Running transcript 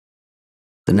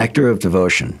The Nectar of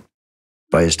Devotion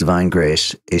by His Divine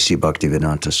Grace, A.C.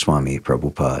 Bhaktivedanta Swami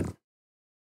Prabhupāda.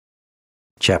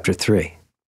 Chapter 3.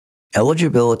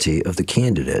 Eligibility of the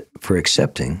candidate for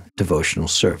accepting devotional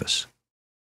service.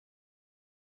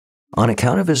 On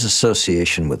account of his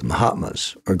association with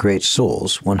Mahatmas, or great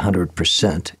souls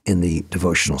 100% in the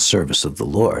devotional service of the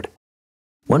Lord,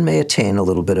 one may attain a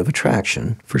little bit of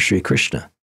attraction for Sri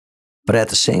Krishna. But at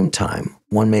the same time,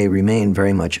 one may remain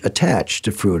very much attached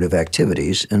to fruitive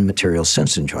activities and material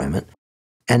sense enjoyment,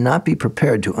 and not be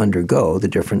prepared to undergo the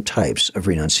different types of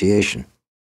renunciation.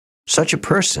 Such a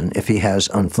person, if he has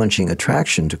unflinching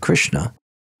attraction to Krishna,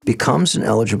 becomes an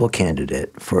eligible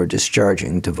candidate for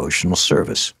discharging devotional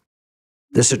service.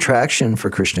 This attraction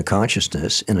for Krishna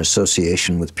consciousness in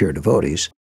association with pure devotees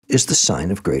is the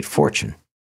sign of great fortune.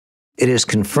 It is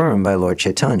confirmed by Lord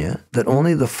Chaitanya that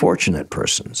only the fortunate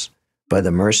persons, by the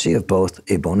mercy of both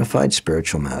a bona fide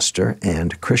spiritual master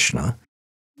and Krishna,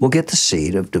 will get the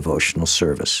seed of devotional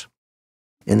service.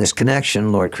 In this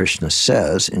connection, Lord Krishna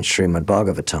says in Srimad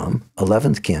Bhagavatam,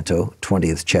 11th Canto,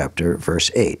 20th Chapter,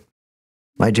 verse 8,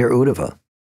 "My dear Uddhava,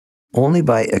 only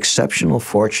by exceptional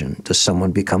fortune does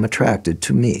someone become attracted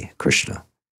to me, Krishna.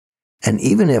 And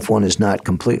even if one is not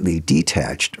completely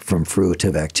detached from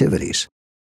fruitive activities,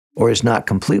 or is not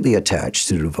completely attached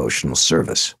to devotional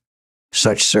service,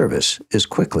 such service is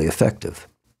quickly effective."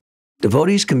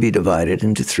 Devotees can be divided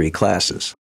into three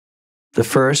classes. The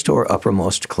first or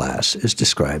uppermost class is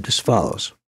described as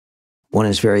follows. One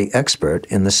is very expert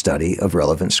in the study of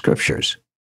relevant scriptures,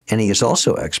 and he is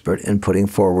also expert in putting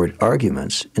forward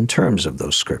arguments in terms of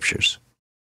those scriptures.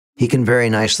 He can very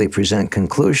nicely present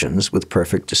conclusions with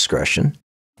perfect discretion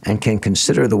and can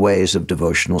consider the ways of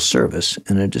devotional service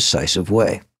in a decisive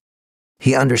way.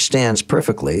 He understands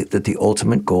perfectly that the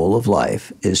ultimate goal of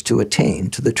life is to attain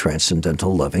to the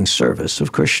transcendental loving service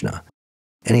of Krishna,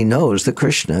 and he knows that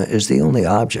Krishna is the only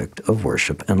object of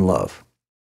worship and love.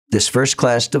 This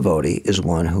first-class devotee is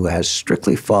one who has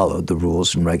strictly followed the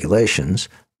rules and regulations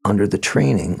under the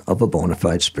training of a bona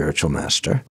fide spiritual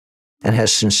master, and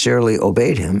has sincerely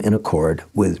obeyed him in accord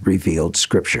with revealed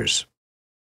scriptures.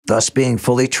 Thus, being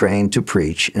fully trained to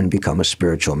preach and become a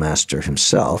spiritual master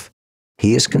himself,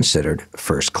 he is considered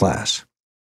first class.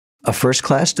 A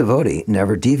first-class devotee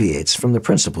never deviates from the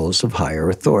principles of higher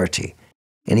authority,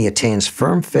 and he attains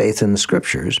firm faith in the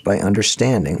scriptures by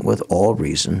understanding with all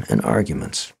reason and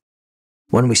arguments.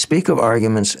 When we speak of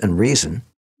arguments and reason,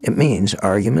 it means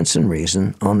arguments and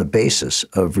reason on the basis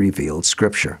of revealed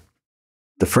scripture.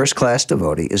 The first-class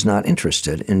devotee is not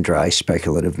interested in dry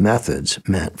speculative methods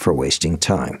meant for wasting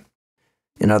time.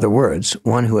 In other words,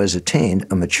 one who has attained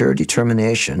a mature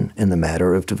determination in the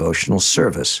matter of devotional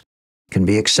service can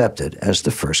be accepted as the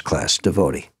first-class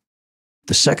devotee.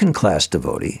 The second-class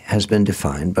devotee has been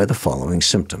defined by the following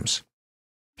symptoms.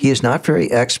 He is not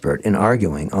very expert in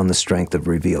arguing on the strength of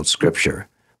revealed scripture,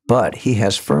 but he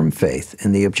has firm faith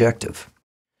in the objective.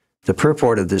 The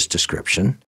purport of this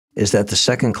description is that the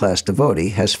second-class devotee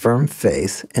has firm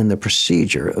faith in the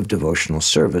procedure of devotional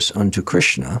service unto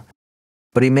Krishna,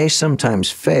 but he may sometimes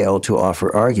fail to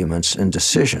offer arguments and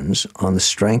decisions on the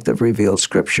strength of revealed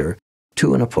scripture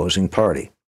to an opposing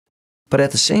party. But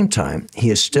at the same time, he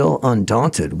is still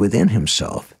undaunted within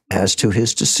himself as to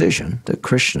his decision that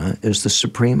Krishna is the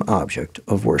supreme object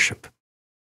of worship.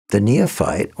 The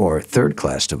neophyte, or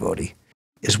third-class devotee,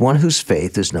 is one whose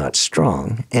faith is not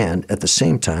strong and, at the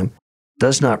same time,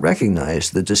 does not recognize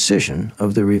the decision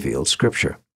of the revealed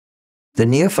scripture. The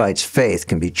neophyte's faith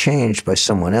can be changed by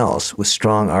someone else with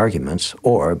strong arguments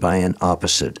or by an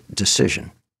opposite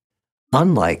decision.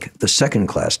 Unlike the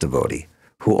second-class devotee,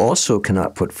 who also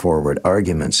cannot put forward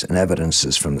arguments and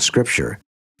evidences from the scripture,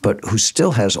 but who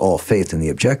still has all faith in the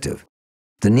objective,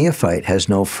 the neophyte has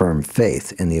no firm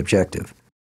faith in the objective.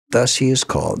 Thus he is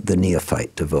called the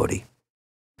neophyte devotee.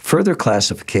 Further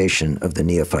classification of the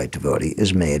neophyte devotee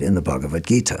is made in the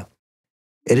Bhagavad-gita.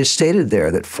 It is stated there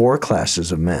that four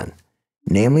classes of men,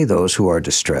 namely those who are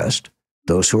distressed,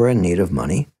 those who are in need of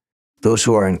money, those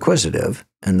who are inquisitive,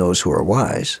 and those who are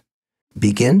wise,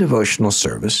 begin devotional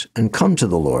service and come to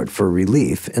the Lord for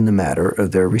relief in the matter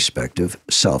of their respective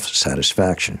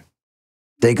self-satisfaction.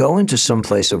 They go into some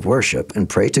place of worship and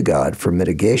pray to God for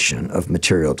mitigation of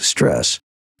material distress,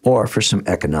 or for some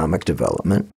economic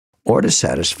development, or to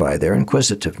satisfy their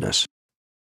inquisitiveness.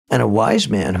 And a wise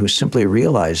man who simply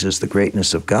realizes the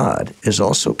greatness of God is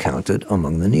also counted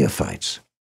among the neophytes.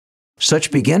 Such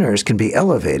beginners can be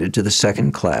elevated to the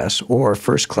second-class or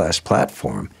first-class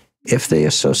platform if they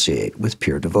associate with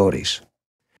pure devotees.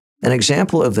 An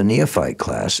example of the neophyte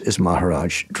class is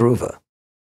Maharaj Dhruva.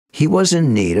 He was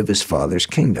in need of his father's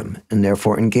kingdom and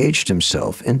therefore engaged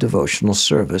himself in devotional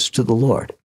service to the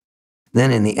Lord.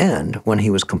 Then in the end, when he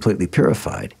was completely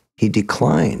purified, he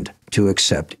declined to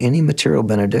accept any material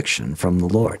benediction from the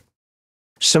Lord.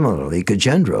 Similarly,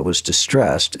 Gajendra was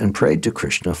distressed and prayed to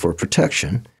Krishna for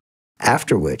protection,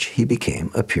 after which he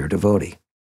became a pure devotee.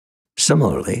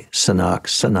 Similarly, Sanak,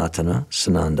 Sanatana,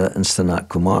 Sananda, and Sanat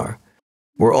Kumar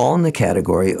were all in the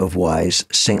category of wise,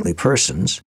 saintly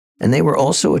persons, and they were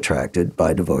also attracted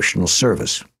by devotional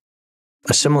service.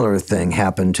 A similar thing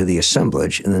happened to the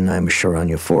assemblage in the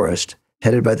Naimisharanya forest,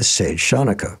 headed by the sage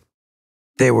Shaunaka.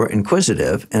 They were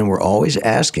inquisitive and were always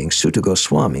asking Suta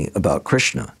Goswami about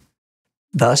Krishna.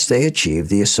 Thus they achieved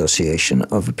the association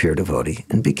of a pure devotee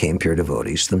and became pure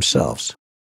devotees themselves.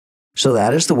 So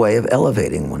that is the way of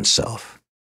elevating oneself,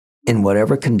 in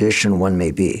whatever condition one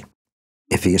may be.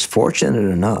 If he is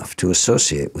fortunate enough to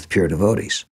associate with pure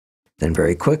devotees, then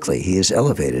very quickly he is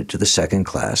elevated to the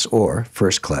second-class or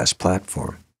first-class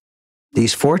platform.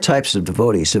 These 4 types of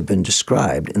devotees have been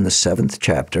described in the 7th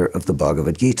chapter of the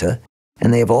Bhagavad-gita,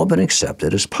 and they have all been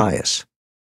accepted as pious.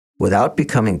 Without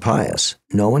becoming pious,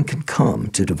 no one can come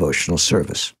to devotional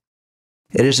service.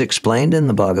 It is explained in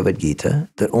the Bhagavad-gita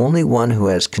that only one who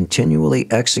has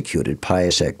continually executed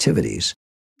pious activities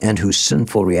and whose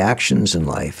sinful reactions in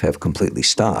life have completely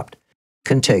stopped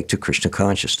can take to Krishna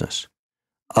consciousness.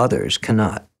 Others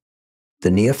cannot.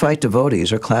 The neophyte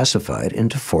devotees are classified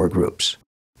into 4 groups: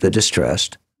 the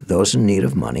distressed, those in need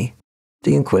of money,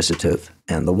 the inquisitive,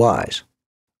 and the wise,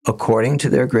 according to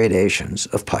their gradations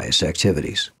of pious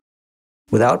activities.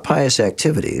 Without pious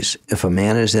activities, if a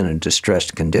man is in a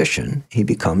distressed condition, he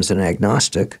becomes an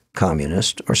agnostic,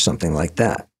 communist, or something like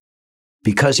that.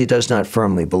 Because he does not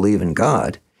firmly believe in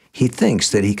God, he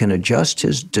thinks that he can adjust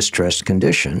his distressed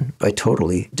condition by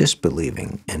totally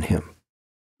disbelieving in him.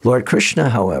 Lord Krishna,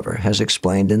 however, has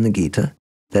explained in the Gita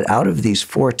that out of these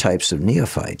 4 types of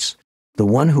neophytes, the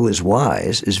one who is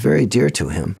wise is very dear to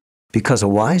him, because a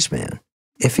wise man,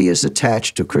 if he is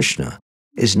attached to Krishna,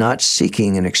 is not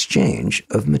seeking an exchange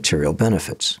of material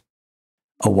benefits.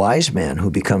 A wise man who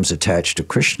becomes attached to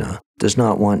Krishna does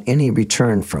not want any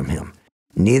return from him,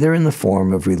 neither in the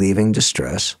form of relieving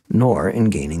distress nor in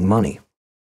gaining money.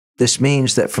 This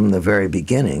means that from the very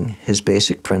beginning, his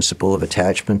basic principle of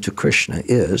attachment to Krishna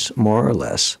is, more or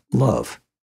less, love.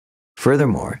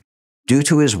 Furthermore, due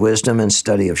to his wisdom and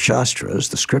study of Shastras,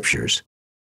 the scriptures,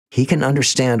 he can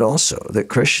understand also that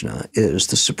Krishna is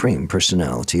the Supreme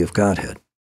Personality of Godhead.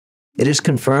 It is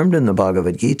confirmed in the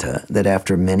Bhagavad-gita that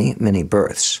after many, many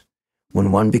births,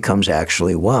 when one becomes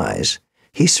actually wise,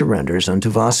 he surrenders unto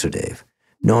Vasudeva,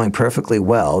 knowing perfectly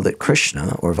well that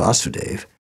Krishna, or Vasudeva,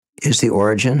 is the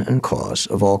origin and cause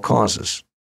of all causes.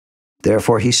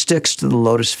 Therefore, he sticks to the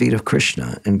lotus feet of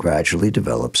Krishna and gradually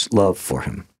develops love for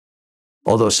him.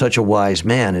 Although such a wise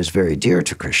man is very dear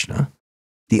to Krishna,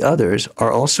 the others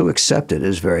are also accepted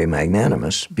as very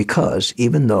magnanimous because,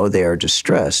 even though they are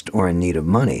distressed or in need of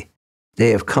money, they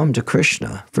have come to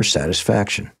Krishna for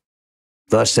satisfaction.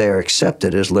 Thus, they are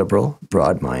accepted as liberal,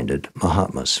 broad-minded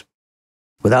Mahatmas.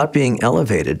 Without being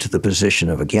elevated to the position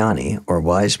of a jnani or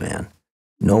wise man,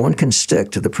 no one can stick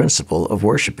to the principle of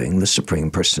worshiping the Supreme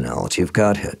Personality of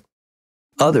Godhead.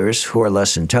 Others who are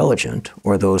less intelligent,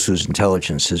 or those whose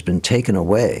intelligence has been taken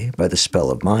away by the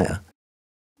spell of Maya,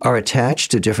 are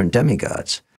attached to different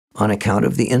demigods on account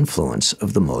of the influence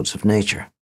of the modes of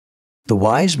nature. The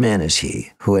wise man is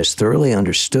he who has thoroughly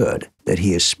understood that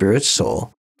he is spirit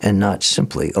soul and not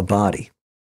simply a body.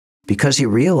 Because he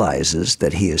realizes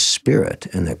that he is spirit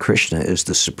and that Krishna is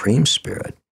the Supreme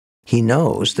Spirit, he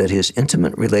knows that his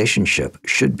intimate relationship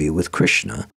should be with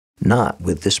Krishna, not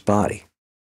with this body.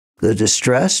 The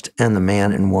distressed and the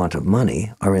man in want of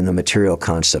money are in the material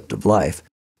concept of life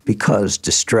because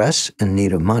distress and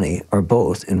need of money are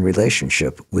both in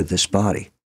relationship with this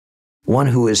body. One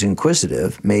who is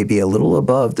inquisitive may be a little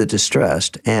above the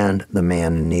distressed and the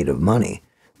man in need of money,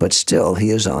 but still he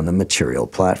is on the material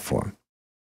platform.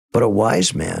 But a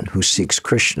wise man who seeks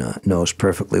Krishna knows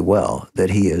perfectly well that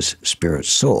he is spirit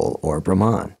soul or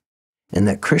Brahman, and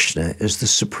that Krishna is the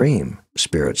supreme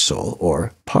spirit soul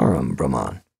or Param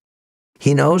Brahman.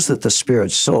 He knows that the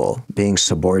spirit soul, being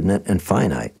subordinate and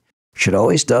finite, should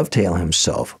always dovetail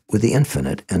himself with the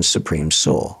infinite and supreme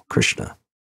soul, Krishna.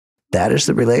 That is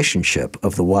the relationship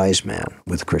of the wise man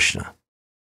with Krishna.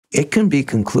 It can be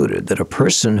concluded that a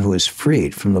person who is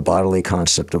freed from the bodily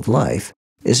concept of life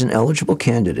is an eligible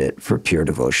candidate for pure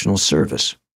devotional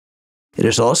service. It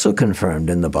is also confirmed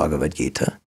in the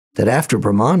Bhagavad-gita that after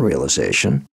Brahman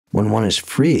realization, when one is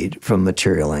freed from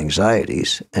material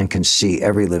anxieties and can see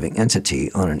every living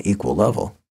entity on an equal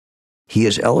level, he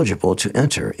is eligible to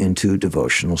enter into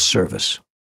devotional service.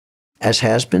 As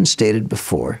has been stated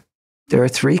before, there are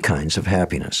three kinds of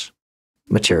happiness: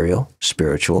 material,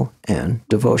 spiritual, and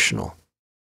devotional.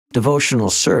 Devotional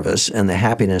service and the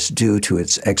happiness due to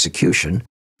its execution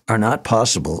are not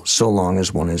possible so long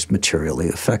as one is materially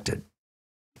affected.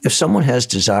 If someone has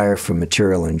desire for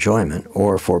material enjoyment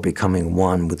or for becoming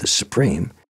one with the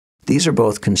Supreme, these are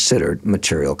both considered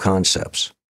material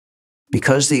concepts.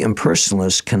 Because the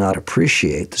impersonalists cannot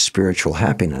appreciate the spiritual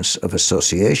happiness of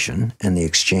association and the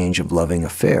exchange of loving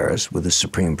affairs with the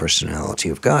Supreme Personality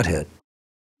of Godhead,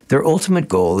 their ultimate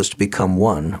goal is to become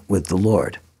one with the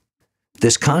Lord.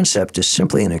 This concept is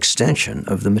simply an extension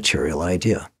of the material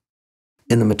idea.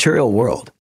 In the material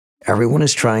world, everyone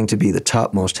is trying to be the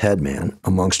topmost headman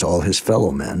amongst all his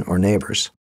fellow men or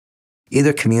neighbors.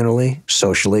 Either communally,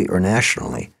 socially, or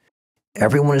nationally,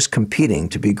 everyone is competing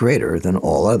to be greater than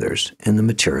all others in the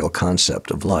material concept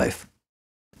of life.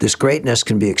 This greatness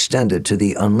can be extended to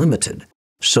the unlimited,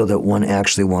 so that one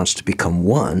actually wants to become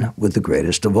one with the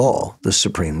greatest of all, the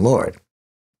Supreme Lord.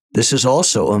 This is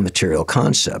also a material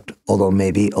concept, although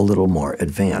maybe a little more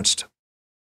advanced.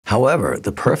 However,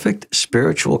 the perfect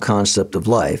spiritual concept of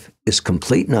life is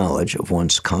complete knowledge of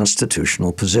one's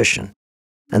constitutional position,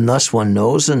 and thus one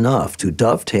knows enough to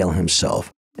dovetail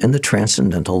himself in the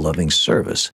transcendental loving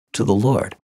service to the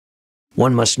Lord.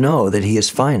 One must know that he is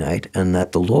finite and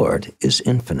that the Lord is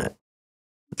infinite.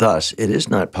 Thus, it is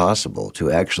not possible to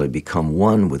actually become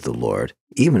one with the Lord,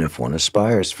 even if one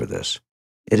aspires for this.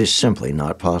 It is simply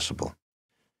not possible.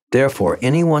 Therefore,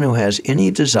 anyone who has any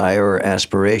desire or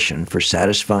aspiration for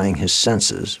satisfying his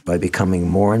senses by becoming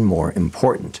more and more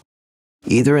important,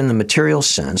 either in the material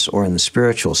sense or in the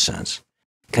spiritual sense,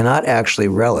 cannot actually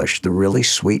relish the really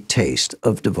sweet taste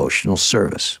of devotional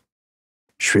service.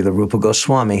 Srila Rupa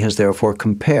Goswami has therefore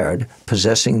compared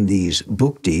possessing these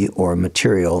bhakti or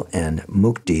material and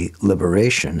mukti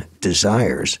liberation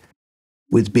desires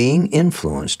with being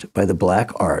influenced by the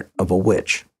black art of a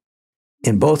witch.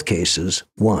 In both cases,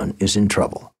 one is in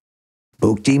trouble.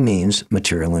 Bhakti means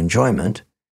material enjoyment,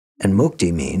 and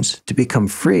mukti means to become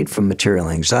freed from material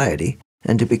anxiety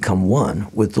and to become one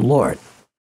with the Lord.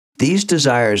 These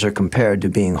desires are compared to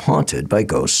being haunted by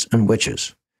ghosts and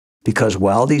witches, because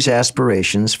while these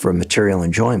aspirations for material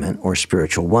enjoyment or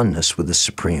spiritual oneness with the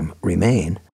Supreme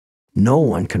remain, no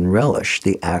one can relish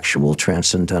the actual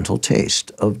transcendental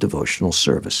taste of devotional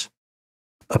service.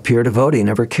 A pure devotee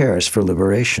never cares for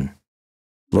liberation.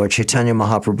 Lord Chaitanya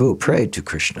Mahaprabhu prayed to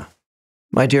Krishna,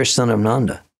 "My dear son of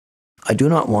Nanda, I do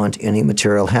not want any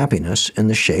material happiness in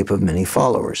the shape of many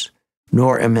followers,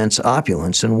 nor immense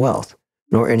opulence and wealth,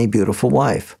 nor any beautiful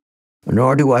wife,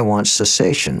 nor do I want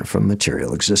cessation from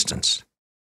material existence.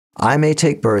 I may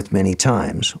take birth many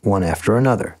times, one after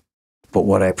another, but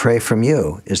what I pray from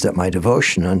you is that my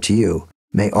devotion unto you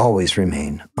may always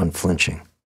remain unflinching."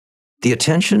 The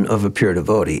attention of a pure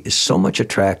devotee is so much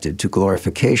attracted to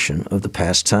glorification of the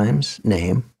pastimes,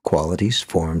 name, qualities,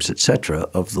 forms, etc.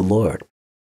 of the Lord,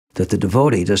 that the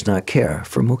devotee does not care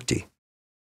for mukti.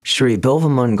 Sri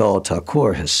Bilvamangal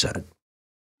Thakur has said,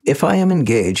 "If I am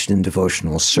engaged in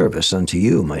devotional service unto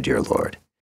you, my dear Lord,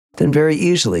 then very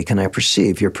easily can I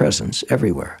perceive your presence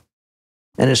everywhere.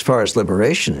 And as far as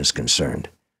liberation is concerned,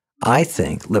 I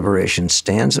think liberation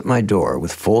stands at my door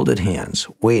with folded hands,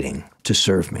 waiting to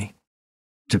serve me."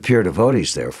 To pure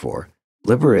devotees, therefore,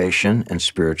 liberation and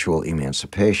spiritual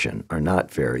emancipation are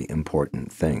not very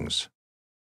important things.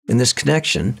 In this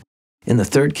connection, in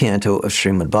the third canto of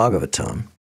Srimad Bhagavatam,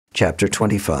 chapter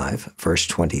 25, verse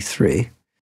 23,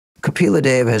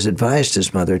 Kapiladeva has advised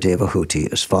his mother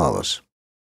Devahuti as follows: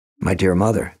 "My dear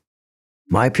mother,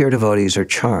 my pure devotees are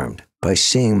charmed by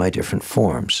seeing my different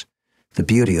forms, the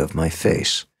beauty of my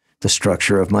face, the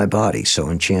structure of my body so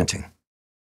enchanting.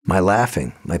 My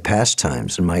laughing, my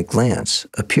pastimes, and my glance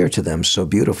appear to them so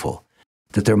beautiful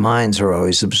that their minds are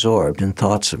always absorbed in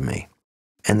thoughts of me,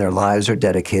 and their lives are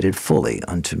dedicated fully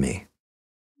unto me.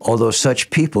 Although such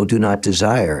people do not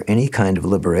desire any kind of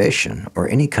liberation or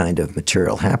any kind of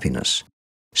material happiness,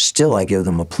 still I give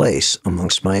them a place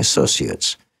amongst my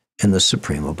associates in the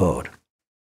supreme abode."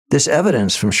 This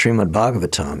evidence from Srimad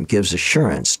Bhagavatam gives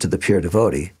assurance to the pure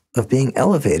devotee of being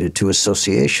elevated to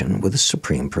association with the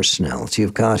Supreme Personality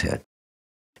of Godhead.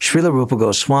 Srila Rupa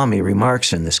Goswami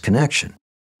remarks in this connection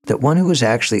that one who is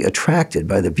actually attracted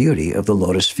by the beauty of the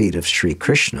lotus feet of Sri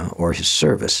Krishna or his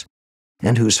service,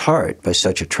 and whose heart, by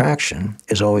such attraction,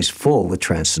 is always full with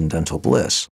transcendental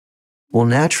bliss, will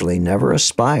naturally never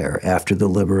aspire after the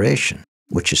liberation,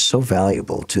 which is so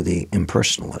valuable to the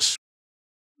impersonalists.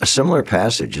 A similar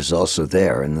passage is also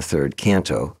there in the third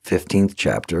canto, 15th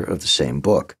chapter of the same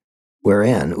book,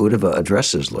 wherein Uddhava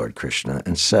addresses Lord Krishna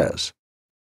and says,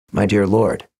 "My dear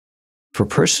Lord, for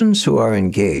persons who are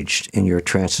engaged in your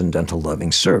transcendental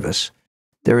loving service,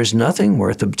 there is nothing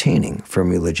worth obtaining from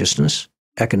religiousness,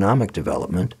 economic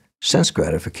development, sense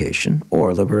gratification,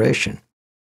 or liberation,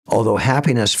 although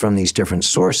happiness from these different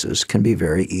sources can be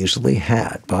very easily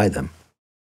had by them.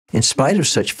 In spite of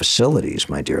such facilities,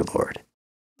 my dear Lord,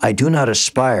 I do not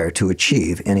aspire to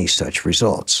achieve any such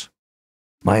results.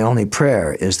 My only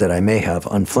prayer is that I may have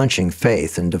unflinching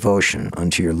faith and devotion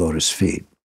unto your lotus feet."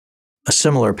 A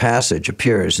similar passage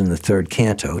appears in the 3rd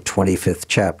canto, 25th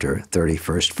chapter,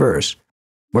 31st verse,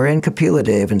 wherein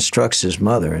Kapiladeva instructs his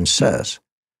mother and says,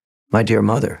 "My dear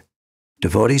mother,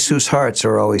 devotees whose hearts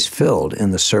are always filled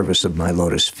in the service of my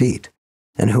lotus feet,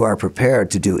 and who are prepared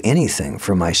to do anything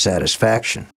for my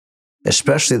satisfaction,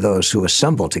 especially those who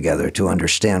assemble together to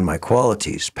understand my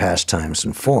qualities, pastimes,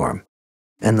 and form,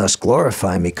 and thus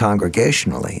glorify me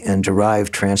congregationally and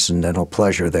derive transcendental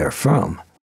pleasure therefrom,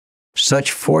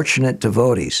 such fortunate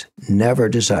devotees never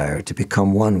desire to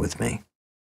become one with me.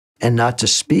 And not to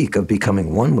speak of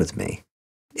becoming one with me,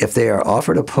 if they are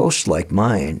offered a post like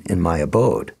mine in my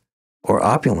abode, or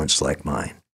opulence like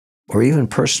mine, or even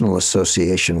personal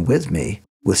association with me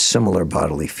with similar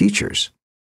bodily features,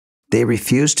 they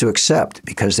refuse to accept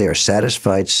because they are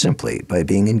satisfied simply by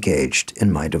being engaged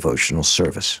in my devotional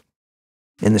service."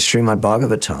 In the Srimad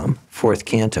Bhagavatam, 4th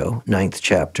canto, 9th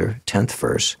chapter, 10th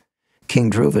verse, King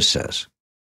Dhruva says,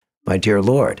 "My dear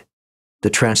Lord, the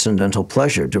transcendental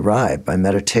pleasure derived by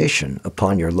meditation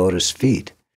upon your lotus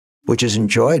feet, which is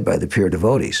enjoyed by the pure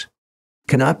devotees,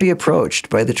 cannot be approached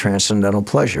by the transcendental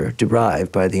pleasure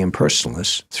derived by the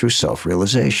impersonalists through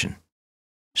self-realization.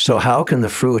 So how can the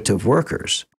fruitive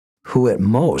workers, who at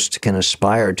most can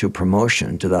aspire to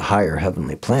promotion to the higher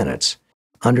heavenly planets,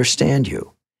 understand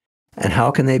you? And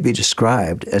how can they be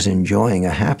described as enjoying a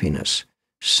happiness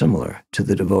similar to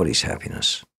the devotee's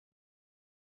happiness?"